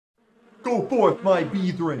Go forth, my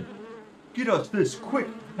brethren. Get us this quick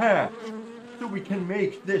hatch so we can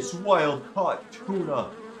make this wild-caught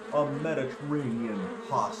tuna a Mediterranean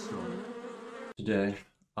pasta. Today,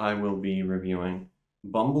 I will be reviewing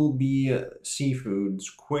Bumblebee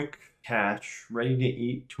Seafood's quick catch, ready to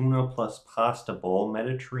eat tuna plus pasta bowl,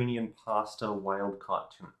 Mediterranean pasta wild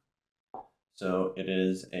caught tuna. So it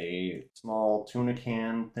is a small tuna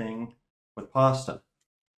can thing with pasta.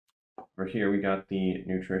 Over here we got the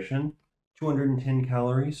nutrition, 210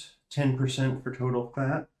 calories, 10% for total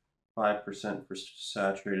fat, 5% for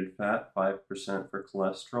saturated fat, 5% for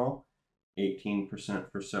cholesterol,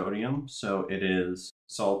 18% for sodium, so it is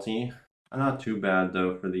salty. Not too bad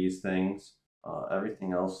though for these things.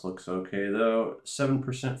 Everything else looks okay though.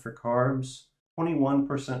 7% for carbs,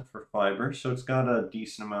 21% for fiber, so it's got a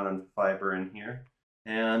decent amount of fiber in here.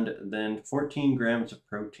 And then 14 grams of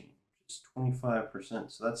protein, which is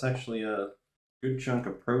 25%, so that's actually a good chunk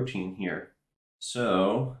of protein here.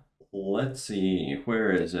 So let's see,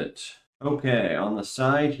 where is it? Okay, on the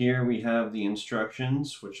side here we have the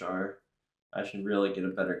instructions, which are, I should really get a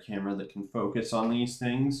better camera that can focus on these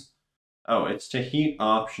things. Oh, it's to heat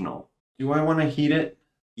optional. Do I want to heat it?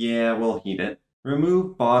 Yeah, we'll heat it.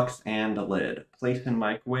 Remove box and lid. Place in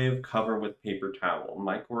microwave, cover with paper towel.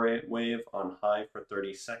 Microwave on high for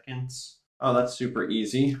 30 seconds. Oh, that's super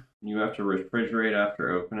easy. You have to refrigerate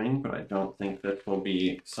after opening, but I don't think this will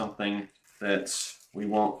be something that we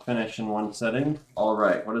won't finish in one setting. All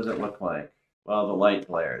right, what does it look like? Well, the light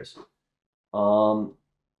glares. What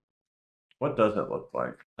does it look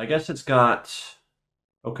like? I guess it's got,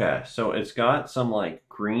 okay, so it's got some like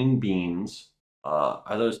green beans.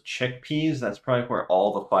 Are those chickpeas? That's probably where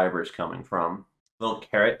all the fiber is coming from. Little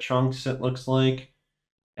carrot chunks, it looks like.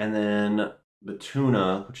 And then the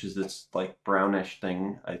tuna, which is this like brownish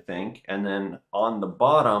thing, I think. And then on the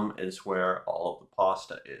bottom is where all of the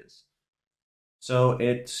pasta is. So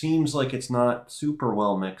it seems like it's not super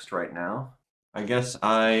well mixed right now. I guess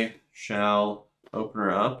I shall open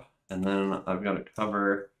her up, and then I've got to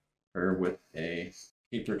cover her with a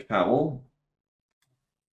paper towel.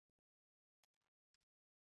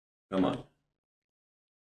 Come on.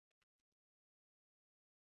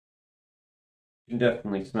 You can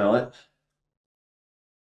definitely smell it.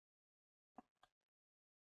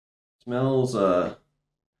 Smells, I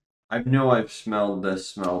know I've smelled this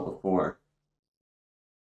smell before.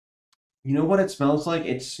 You know what it smells like?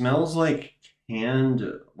 It smells like canned,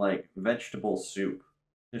 like, vegetable soup.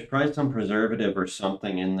 There's probably some preservative or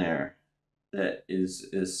something in there that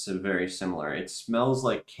is very similar. It smells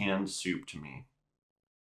like canned soup to me.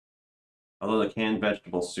 Although the canned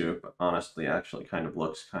vegetable soup, honestly, actually kind of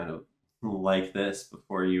looks kind of like this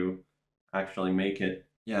before you actually make it.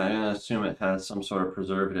 Yeah, I'm gonna assume it has some sort of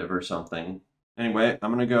preservative or something. Anyway,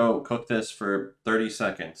 I'm gonna go cook this for 30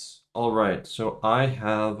 seconds. All right, so I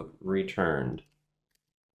have returned.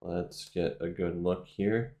 Let's get a good look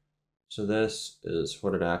here. So this is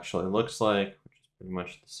what it actually looks like, which is pretty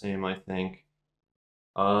much the same, I think.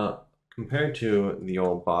 Compared to the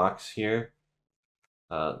old box here,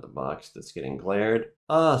 the box that's getting glared,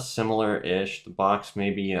 similar-ish. The box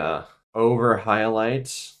maybe over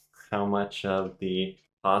highlights how much of the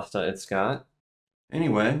pasta it's got.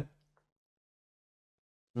 Anyway,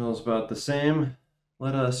 smells about the same.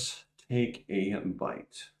 Let us take a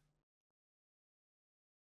bite.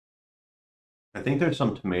 I think there's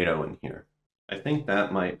some tomato in here. I think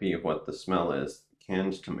that might be what the smell is,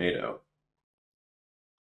 canned tomato.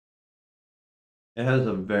 It has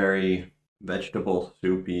a very vegetable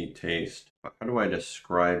soupy taste. How do I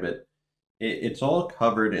describe it? It's all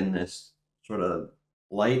covered in this sort of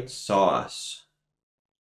light sauce.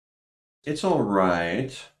 It's all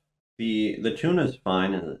right. The tuna's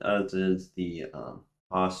fine, as is the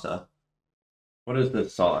pasta. What is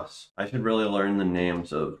this sauce? I should really learn the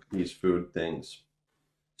names of these food things.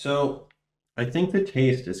 So, I think the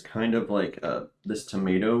taste is kind of like this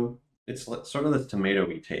tomato. It's sort of this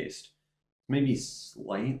tomatoey taste. Maybe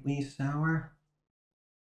slightly sour.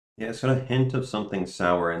 Yeah, it's got a hint of something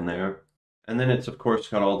sour in there. And then it's, of course,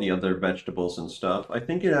 got all the other vegetables and stuff. I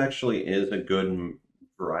think it actually is a good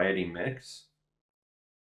variety mix.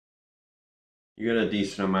 You get a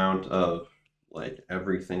decent amount of, like,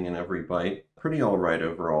 everything in every bite. Pretty alright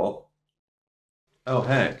overall. Oh,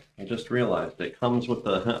 heck, I just realized it comes with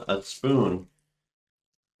a spoon.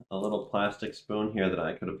 A little plastic spoon here that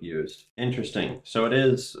I could have used. Interesting. So it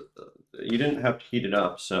is, you didn't have to heat it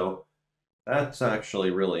up, so that's actually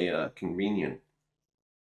really convenient.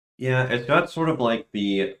 Yeah, it's got sort of like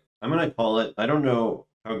the, I'm gonna call it, I don't know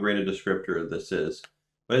how great a descriptor this is,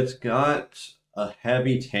 but it's got a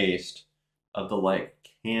heavy taste of the like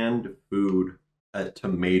canned food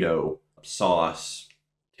tomato sauce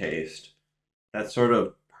taste that sort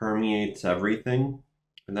of permeates everything,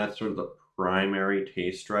 and that's sort of the primary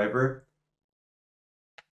taste driver.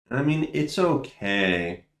 I mean, it's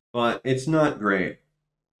okay, but it's not great.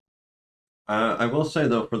 I will say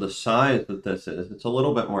though, for the size that this is, it's a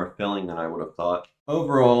little bit more filling than I would have thought.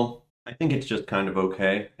 Overall, I think it's just kind of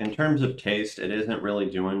okay. In terms of taste, it isn't really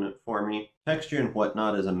doing it for me. Texture and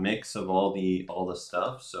whatnot is a mix of all the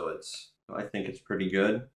stuff, so I think it's pretty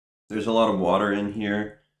good. There's a lot of water in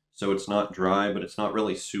here, so it's not dry, but it's not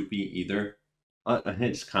really soupy either.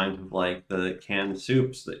 It's kind of like the canned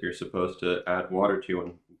soups that you're supposed to add water to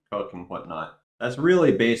and cook and whatnot. That's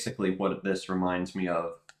really basically what this reminds me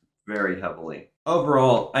of very heavily.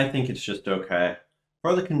 Overall, I think it's just okay.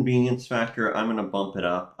 For the convenience factor, I'm going to bump it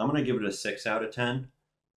up. I'm going to give it a 6 out of 10.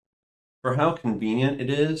 For how convenient it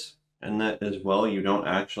is, and that as well, you don't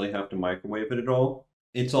actually have to microwave it at all,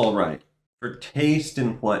 it's all right. For taste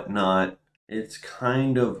and whatnot, it's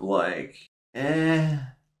kind of like, it's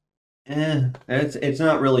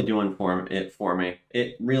not really doing it for me.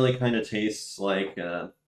 It really kind of tastes like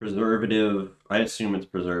preservative. I assume it's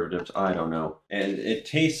preservatives. I don't know. And it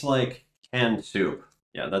tastes like canned soup.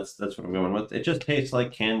 Yeah, that's what I'm going with. It just tastes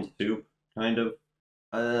like canned soup, kind of.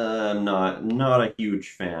 I'm not a huge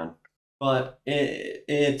fan, but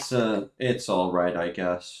it's all right, I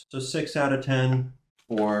guess. So 6 out of 10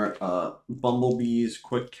 for Bumblebee's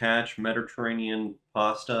Quick Catch Mediterranean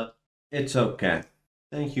pasta. It's okay.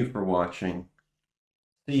 Thank you for watching.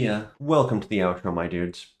 See ya. Welcome to the outro, my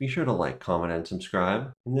dudes. Be sure to like, comment, and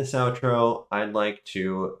subscribe. In this outro, I'd like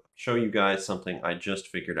to show you guys something I just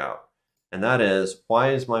figured out. And that is,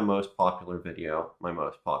 why is my most popular video my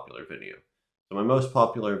most popular video? So my most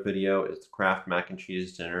popular video is the Kraft Mac and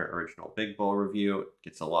Cheese Dinner Original Big Bowl review. It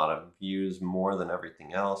gets a lot of views, more than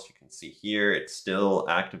everything else. You can see here, it's still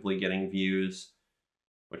actively getting views,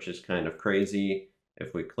 which is kind of crazy.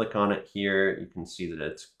 If we click on it here, you can see that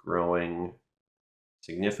it's growing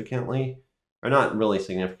significantly, or not really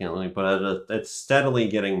significantly, but it's steadily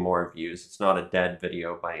getting more views. It's not a dead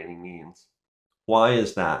video by any means. Why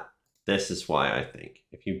is that? This is why, I think.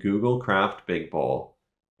 If you Google Kraft Big Bowl,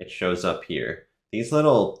 it shows up here. These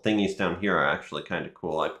little thingies down here are actually kind of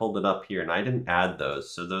cool. I pulled it up here and I didn't add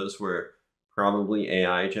those, so those were probably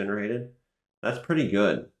AI generated. That's pretty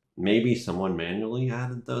good. Maybe someone manually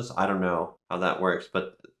added those. I don't know how that works,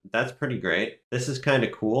 but that's pretty great. This is kind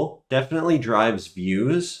of cool. Definitely drives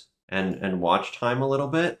views and watch time a little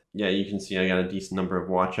bit. Yeah, you can see I got a decent number of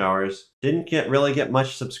watch hours. Didn't really get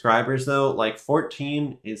much subscribers though. Like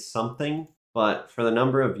 14 is something, but for the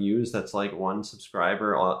number of views, that's like 1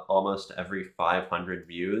 subscriber almost every 500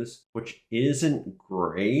 views, which isn't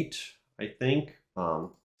great, I think.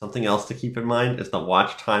 Something else to keep in mind is the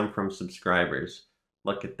watch time from subscribers.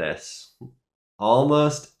 Look at this.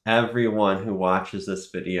 Almost everyone who watches this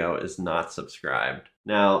video is not subscribed.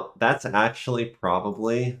 Now, that's actually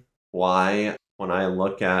probably why when I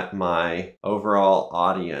look at my overall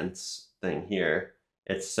audience thing here,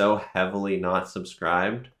 it's so heavily not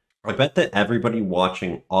subscribed. I bet that everybody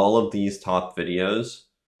watching all of these top videos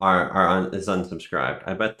is unsubscribed.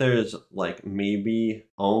 I bet there's like maybe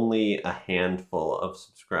only a handful of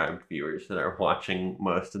subscribed viewers that are watching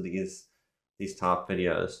most of these top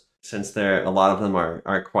videos, since a lot of them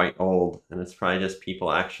are quite old, and it's probably just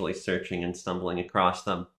people actually searching and stumbling across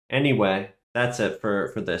them. Anyway, that's it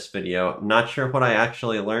for this video. I'm not sure what I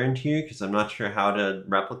actually learned here, because I'm not sure how to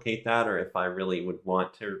replicate that, or if I really would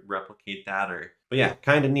want to replicate that, but yeah,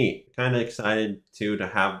 kind of neat. Kind of excited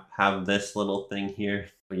to have this little thing here.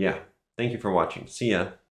 But yeah, thank you for watching. See ya.